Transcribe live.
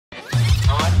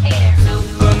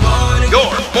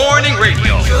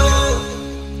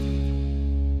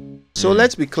So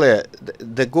let's be clear,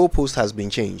 the goalpost has been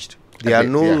changed. They are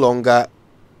no longer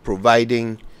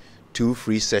providing 2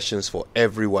 free sessions for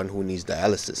everyone who needs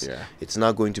dialysis. It's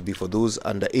now going to be for those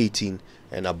under 18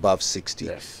 and above 60.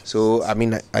 So I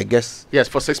mean, I guess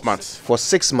for 6 months. For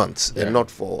 6 months, and not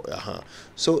for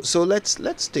So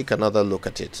let's take another look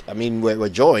at it. I mean, we're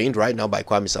joined right now by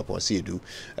Kwame Sarpong Asiedu.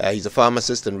 He's a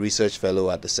pharmacist and research fellow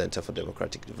at the Center for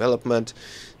Democratic Development,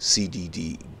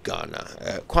 CDD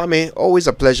Ghana. Kwame, always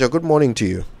a pleasure. Good morning to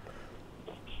you.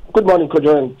 Good morning,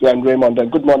 Kojo and Raymond, and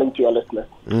good morning to your listeners.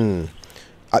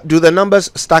 Do the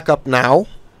numbers stack up now?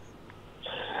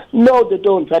 No, they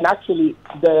don't. And actually,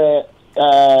 the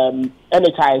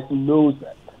NHIA knows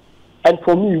it. And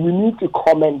for me, we need to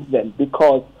comment them,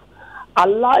 because I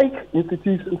like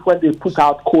institutions when they put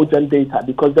out cogent data,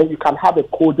 because then you can have a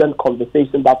cogent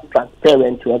conversation that's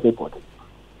transparent to everybody.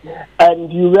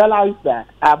 And you realize that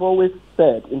I've always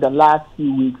said in the last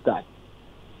few weeks that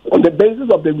on the basis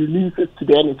of the releases to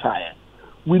the NHIA,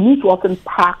 we need to often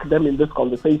park them in this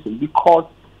conversation, because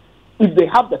if they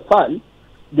have the funds,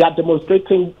 they are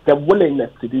demonstrating the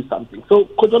willingness to do something. So,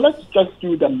 let's just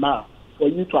do the math for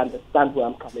you to understand where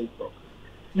I'm coming from.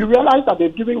 You realize that they're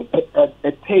giving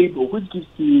a table which gives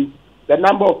you the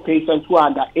number of patients who are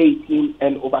under 18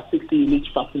 and over 60 in each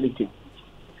facility.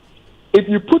 If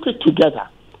you put it together,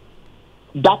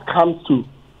 that comes to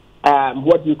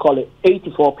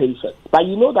 84 patients. But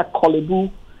you know that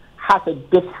Kolebu has a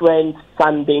different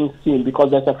funding scheme, because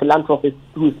there's a philanthropist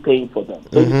who's paying for them.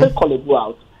 So you take Kolebu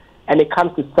out, and it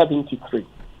comes to 73,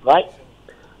 right?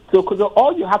 So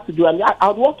all you have to do, and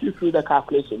I'll walk you through the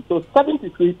calculation. So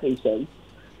 73 patients,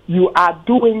 you are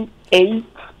doing 8,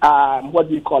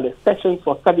 sessions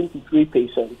for 73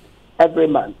 patients every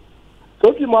month.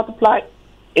 So if you multiply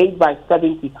 8 by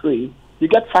 73, you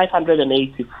get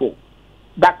 584.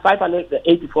 That's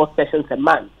 584 sessions a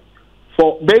month,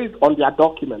 based on their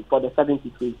document for the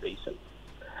 73 patients.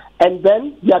 And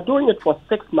then you are doing it for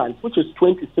 6 months, which is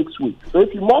 26 weeks. So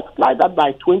if you multiply that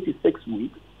by 26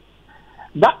 weeks,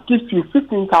 that gives you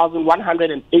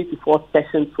 15,184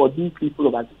 sessions for these people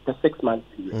over the 6 months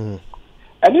period.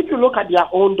 And if you look at their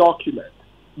own document,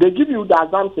 they give you the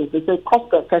assumptions. They say cost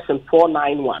per session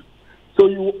 491. So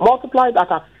you multiply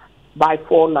that by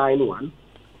 491,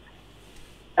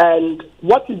 and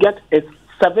what you get is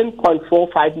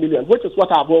 7.45 million, which is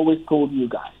what I've always told you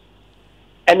guys.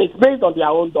 And it's based on their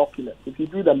own documents, if you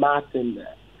do the math in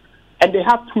there. And they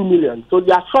have 2 million, so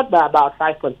they are short by about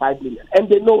 5.5 million, and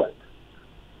they know it.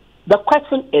 The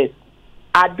question is,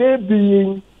 are they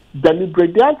being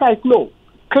deliberate? The answer is no.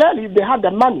 Clearly, if they have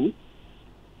the money,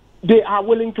 they are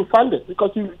willing to fund it,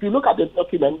 because if you look at the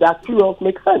document, their figures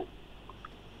make sense.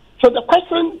 So the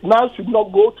question now should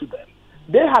not go to them.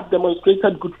 They have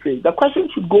demonstrated good faith. The question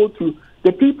should go to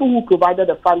the people who provided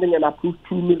the funding and approved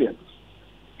 2 million.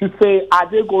 To say, are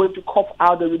they going to cough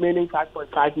out the remaining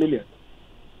 5.5 million?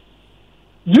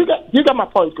 You get my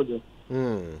point, Kojo?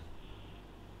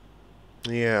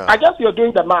 Yeah. I guess you're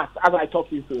doing the math as I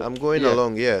talk you through. I'm going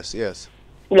along, yes. Yes.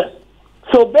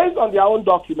 So based on their own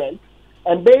document,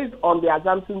 and based on the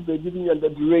assumptions they're giving you and the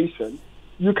duration,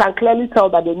 you can clearly tell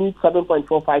that they need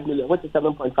 7.45 million, which is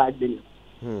 7.5 billion,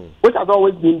 which has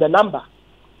always been the number.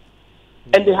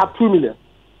 And they have 2 million.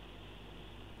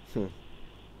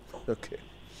 Okay.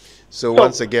 So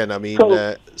once again, I mean,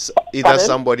 either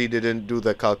somebody didn't do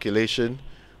the calculation,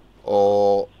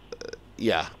 or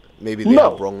maybe they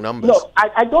have wrong numbers. No,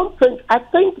 I don't think. I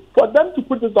think for them to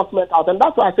put this document out, and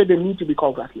that's why I said they need to be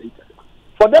congratulated.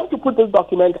 For them to put this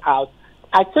document out,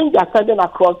 I think they're sending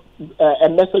across a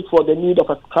message for the need of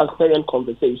a transparent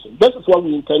conversation. This is what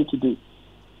we intend to do.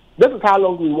 This is how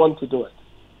long we want to do it.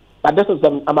 But this is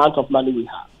the amount of money we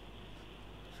have.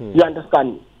 You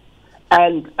understand me?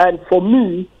 And for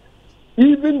me,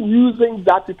 even using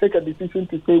that to take a decision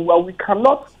to say, well, we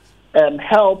cannot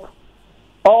help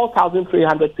all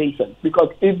 1,300 patients, because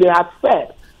if they had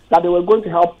said that they were going to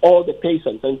help all the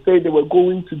patients and say they were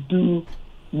going to do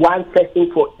one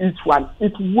session for each one,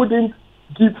 it wouldn't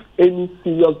give any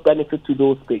serious benefit to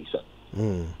those patients.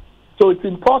 So it's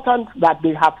important that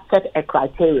they have set a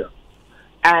criteria.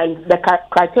 And the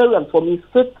criterion for me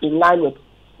sits in line with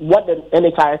what the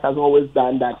NHIS has always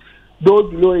done, that those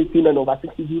below 18 and over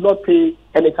 60 do not pay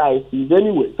NHIS fees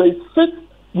anyway. So it sits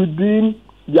within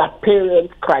their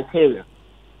parent criteria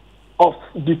of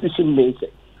decision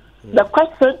making. The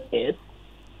question is,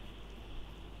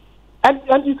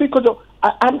 and you see, Kojo,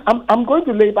 I'm going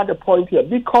to labor the point here,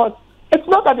 because it's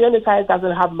not that the NHIS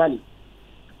doesn't have money.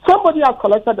 Somebody has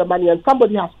collected the money and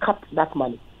somebody has cut that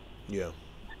money.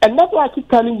 And that's why I keep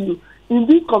telling you, in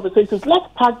these conversations, let's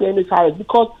pass the NHIS,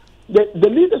 because the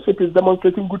leadership is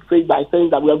demonstrating good faith by saying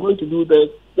that we are going to do this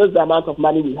is the amount of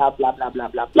money we have, blah, blah, blah,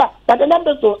 blah, blah. But the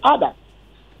numbers don't add up.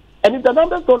 And if the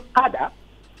numbers don't add up,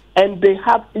 and they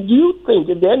have, do you think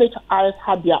if the NHIS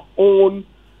had their own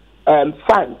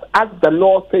funds, as the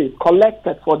law says,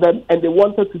 collected for them, and they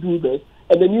wanted to do this,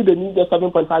 and they knew they needed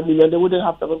 7.5 million, they wouldn't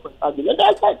have 7.5 million? The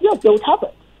answer is yes, they would have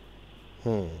it.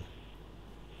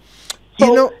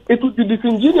 So it would be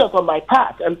disingenuous on my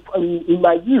part, and in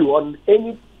my view, on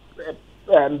any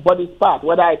body's part,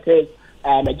 whether it is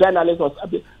a journalist or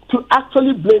something, to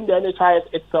actually blame the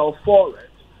NHIS itself for it.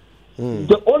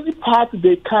 The only part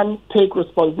they can take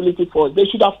responsibility for, they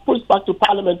should have pushed back to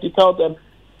Parliament to tell them,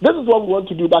 this is what we want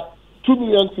to do, but 2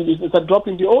 million cedis is a drop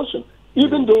in the ocean,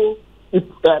 even though it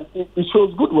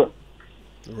shows goodwill.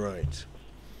 Right.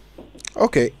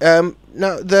 Okay.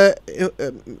 Now, the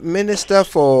Minister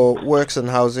for Works and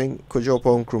Housing, Kojo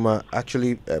Nkrumah,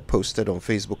 actually posted on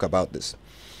Facebook about this.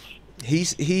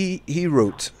 He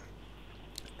wrote,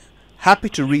 happy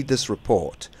to read this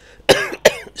report.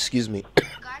 Excuse me.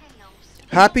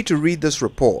 Happy to read this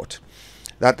report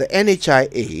that the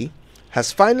NHIA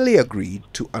has finally agreed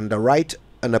to underwrite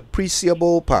an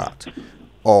appreciable part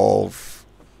of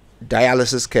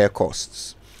dialysis care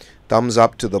costs. Thumbs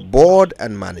up to the board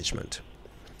and management.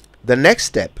 The next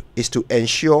step is to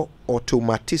ensure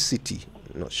automaticity,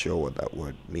 not sure what that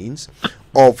word means,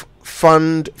 of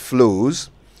fund flows,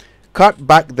 cut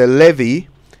back the levy,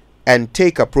 and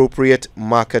take appropriate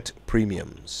market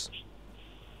premiums.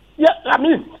 Yeah, I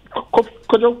mean,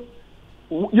 Kojo,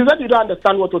 you said you don't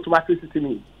understand what automaticity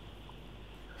means.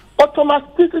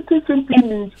 Automaticity simply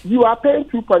means you are paying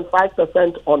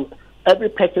 2.5% on every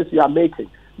purchase you are making.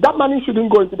 That money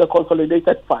shouldn't go into the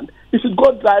consolidated fund. It should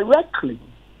go directly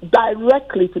to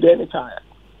the NHIA.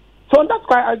 So that's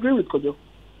why I agree with Kojo.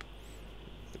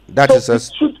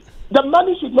 The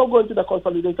money should not go into the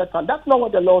consolidated fund. That's not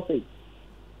what the law says.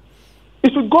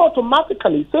 It should go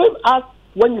automatically, same as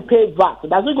when you pay VAT.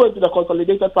 Does it go into the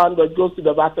consolidated fund or it goes to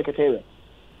the VAT secretariat?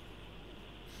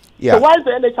 Yeah. So why is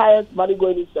the NHIS money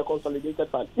going into the consolidated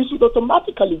fund? It should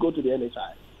automatically go to the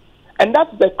NHIS. And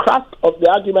that's the crux of the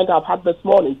argument I've had this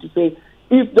morning, to say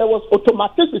if there was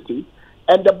automaticity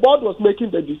and the board was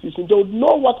making the decision, they would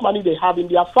know what money they have in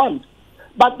their fund.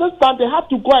 But this time they have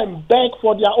to go and beg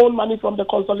for their own money from the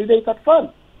consolidated fund.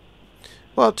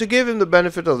 Well, to give him the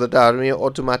benefit of the doubt, I mean,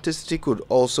 automaticity could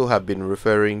also have been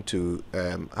referring to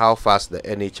how fast the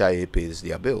NHIA pays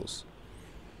their bills.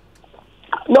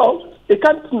 No, it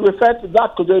can't refer to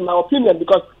that, in my opinion,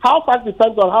 because how fast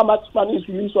depends on how much money is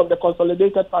released from the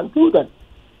consolidated fund to them.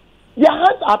 Their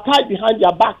hands are tied behind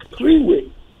their back 3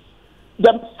 ways.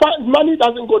 The money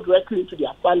doesn't go directly into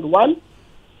their fund, 1.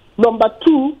 Number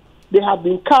 2, they have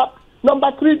been capped.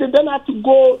 Number 3, they then have to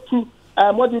go to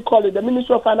the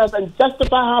Ministry of Finance, and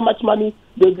justify how much money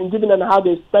they've been given and how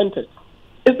they spent it.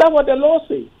 Is that what the law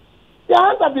says? Their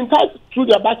hands have been tied through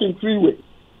their back in 3 ways.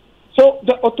 So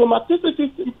the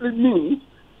automaticity simply means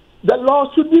the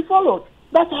law should be followed.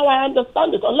 That's how I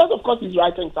understand it, unless, of course, he's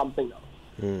writing something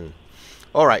else.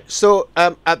 All right. So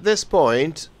at this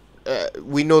point,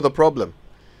 we know the problem.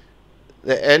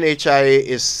 The NHIA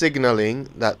is signaling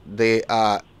that they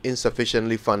are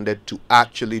insufficiently funded to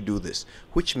actually do this,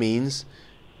 which means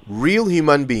real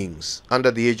human beings under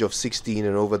the age of 16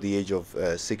 and over the age of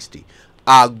 60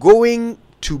 are going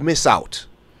to miss out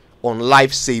on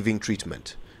life-saving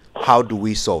treatment. How do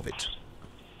we solve it?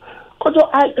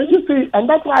 You see, and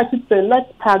that's why I keep saying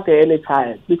let's tag the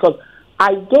NHIS, because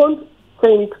I don't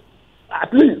think,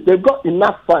 at least they've got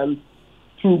enough funds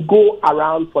to go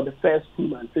around for the first 2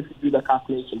 months if you do the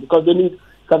calculation, because they need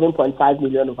 7.5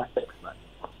 million over 6 months.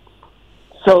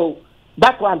 So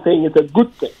that's what I'm saying is a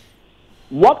good thing.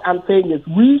 What I'm saying is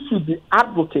we should be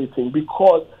advocating,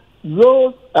 because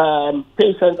those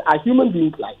patients are human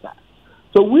beings like that.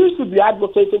 So we should be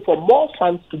advocating for more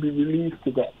funds to be released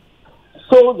to them,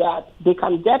 so that they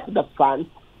can get the funds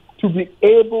to be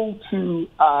able to,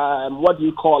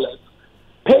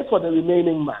 pay for the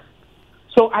remaining months.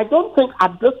 So I don't think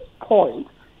at this point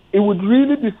it would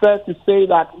really be fair to say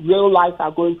that real lives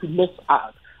are going to miss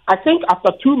out. I think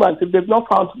after 2 months, if they've not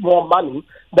found more money,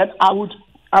 then I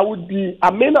would be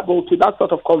amenable to that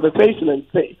sort of conversation and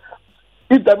say,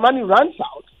 if the money runs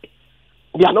out,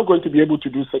 they are not going to be able to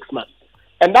do 6 months.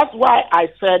 And that's why I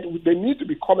said they need to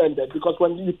be commended, because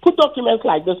when you put documents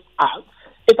like this out,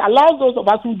 it allows those of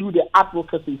us who do the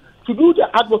advocacy to do the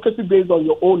advocacy based on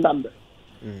your own numbers.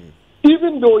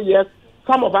 Even though, yes,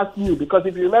 some of us knew, because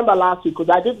if you remember last week,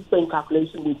 because I did the same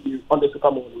calculation with you on the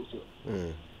Super Morning Show.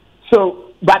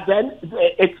 So, but then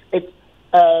it's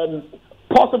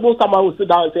possible someone will sit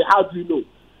down and say, how do you know?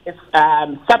 it's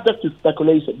subject to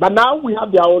speculation. But now we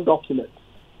have their own documents.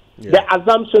 Yeah. The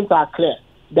assumptions are clear.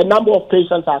 The number of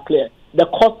patients are clear. The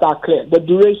costs are clear. The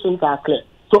durations are clear.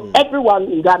 So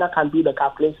everyone in Ghana can do the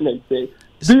calculation and say,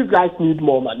 these guys need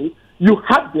more money. You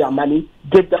have their money.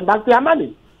 Give them back their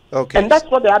money. Okay. And that's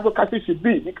what the advocacy should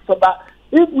be. So that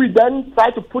if we then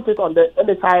try to put it on the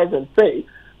NHIS and say,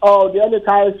 oh, the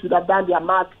NHIS should have done their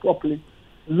math properly,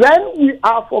 then we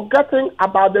are forgetting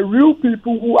about the real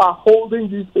people who are holding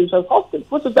these patients hostage,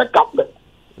 which is the government.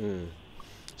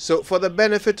 So for the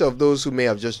benefit of those who may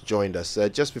have just joined us,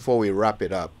 just before we wrap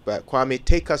it up, Kwame,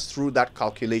 take us through that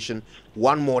calculation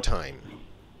one more time.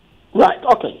 Right,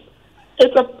 okay.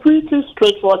 It's a pretty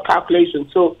straightforward calculation.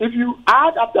 So if you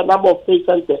add up the number of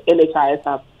patients the NHIS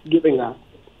have given us,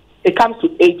 it comes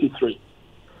to 83.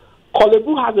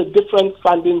 Kolebu has a different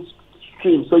funding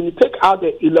stream. So you take out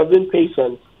the 11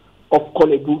 patients of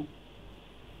Kolebu.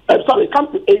 It comes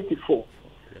to 84.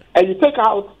 And you take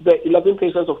out the 11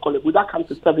 patients of Kolebu, that comes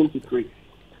to 73.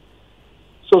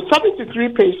 So 73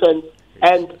 patients,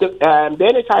 and the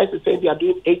NHIS is saying they are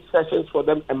doing 8 sessions for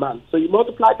them a month. So you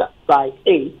multiply that by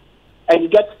 8, and you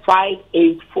get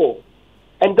 584.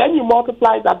 And then you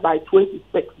multiply that by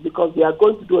 26, because they are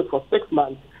going to do it for 6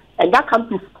 months, and that comes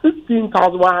to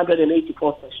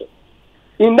 15,184 sessions.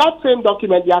 In that same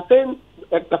document, they are saying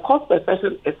that the cost per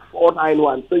session is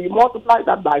 491. So you multiply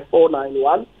that by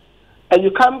 491, and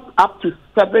you come up to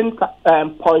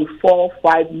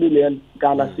 7.45 million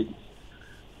Ghana cedis.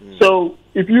 So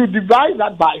if you divide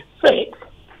that by 6,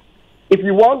 if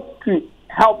you want to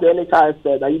help the NHIS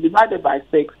further, you divide it by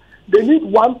 6, they need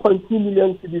 1.2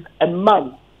 million cedis a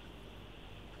month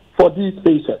for these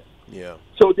patients. Yeah.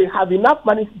 So they have enough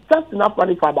money, just enough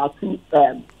money for about 2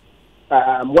 months.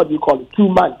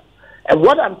 And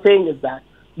what I'm saying is that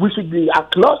we should be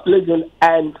acknowledging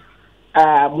and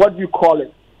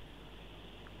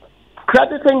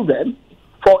crediting them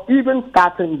for even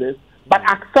starting this, but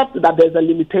accept that there's a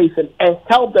limitation and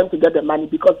help them to get the money,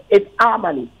 because it's our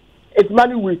money. It's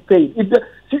money we paid. You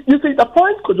see, the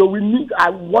point, Kojo, I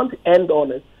want to end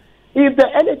on it. If the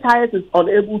NHIS is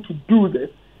unable to do this,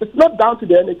 it's not down to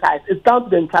the NHIS, it's down to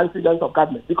the intransigence of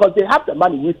government, because they have the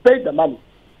money, we paid the money.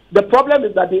 The problem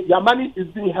is that their money is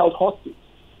being held hostage,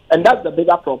 and that's the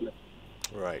bigger problem.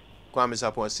 Right. Kwame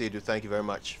Sarpong Asiedu, thank you very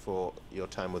much for your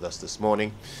time with us this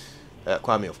morning.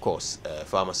 Kwame, of course,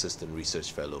 Pharmacist and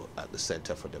Research Fellow at the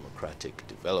Center for Democratic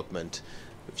Development,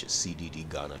 which is CDD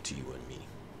Ghana to you and me.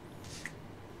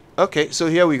 Okay, so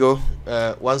here we go.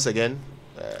 Once again,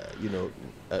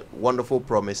 a wonderful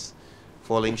promise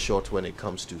falling short when it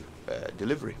comes to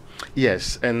delivery.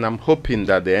 Yes, and I'm hoping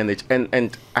that the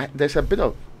there's a bit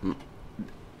of...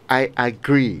 I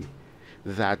agree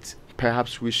that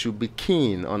perhaps we should be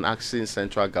keen on asking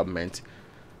central government,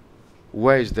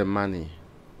 where is the money?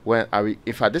 When are we?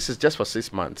 In fact, this is just for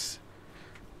 6 months.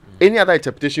 Any other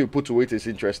interpretation you put to it is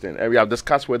interesting, and we have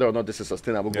discussed whether or not this is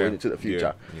sustainable going into the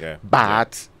future.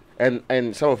 But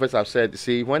and some of us have said,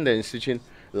 see, when the institution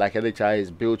like NHIA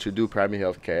is built to do primary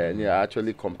health care, and you're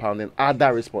actually compounding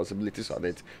other responsibilities on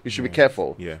it, you should be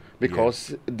careful.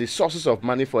 Because the sources of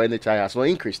money for NHIA has not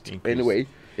increased anyway.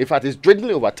 In fact, it's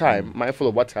dwindling over time, mindful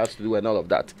of what it has to do and all of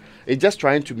that. It's just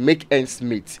trying to make ends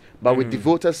meet, but we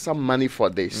devoted some money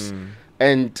for this.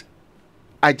 And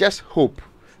I just hope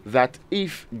that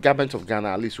if government of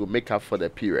Ghana at least will make up for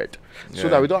the period, so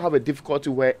that we don't have a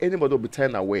difficulty where anybody will be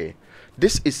turned away.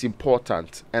 This is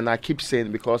important, and I keep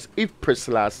saying, because if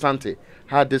Priscilla Asante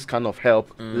had this kind of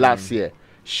help last year,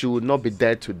 she would not be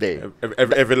dead today.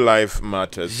 Every life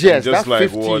matters. Yes, just that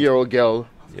 15-year-old girl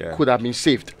could have been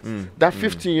saved. That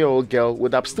 15-year-old girl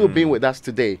would have still been with us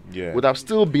today. Would have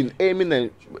still been aiming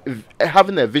and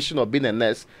having a vision of being a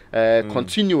nurse,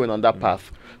 continuing on that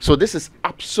path. So this is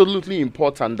absolutely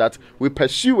important that we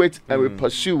pursue it, and we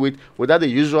pursue it without the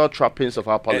usual trappings of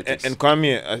our politics. And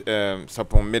Kwame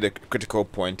Sarpong made a critical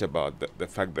point about the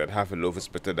fact that half a loaf is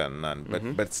better than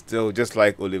none. But still, just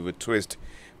like Oliver Twist,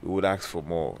 we would ask for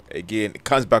more. Again, it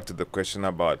comes back to the question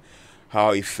about how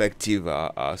effective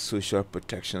our social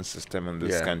protection system in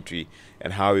this country,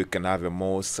 and how we can have a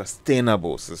more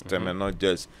sustainable system and not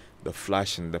just the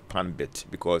flash in the pan bit.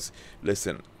 Because,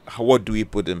 listen, what do we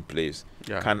put in place?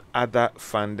 Can other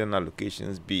funding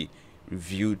allocations be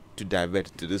reviewed to divert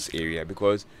to this area?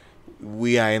 Because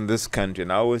we are in this country,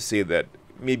 and I always say that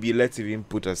maybe let's even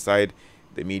put aside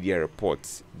the media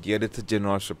reports. The Editor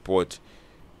General's report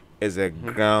is a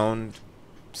ground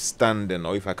standing,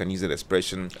 or if I can use that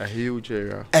expression, a huge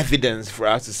area, evidence for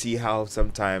us to see how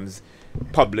sometimes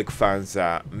public funds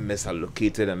are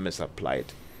misallocated and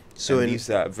misapplied. So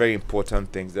these are very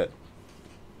important things that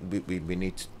we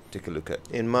need take a look at.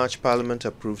 In March, Parliament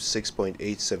approved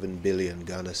 6.87 billion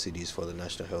Ghana cedis for the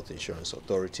National Health Insurance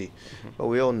Authority, but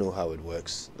we all know how it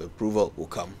works. The approval will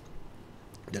come.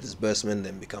 The disbursement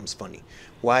then becomes funny.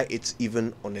 Why it's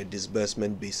even on a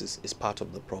disbursement basis is part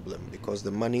of the problem, because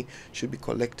the money should be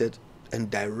collected and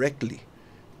directly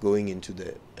going into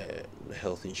the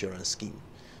health insurance scheme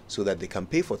so that they can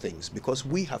pay for things, because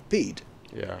we have paid.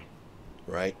 Yeah.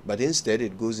 Right, but instead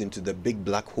it goes into the big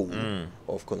black hole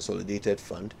of consolidated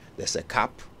fund. There's a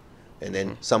cap, and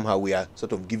then somehow we are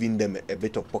sort of giving them a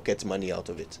bit of pocket money out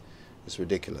of it. It's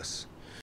ridiculous.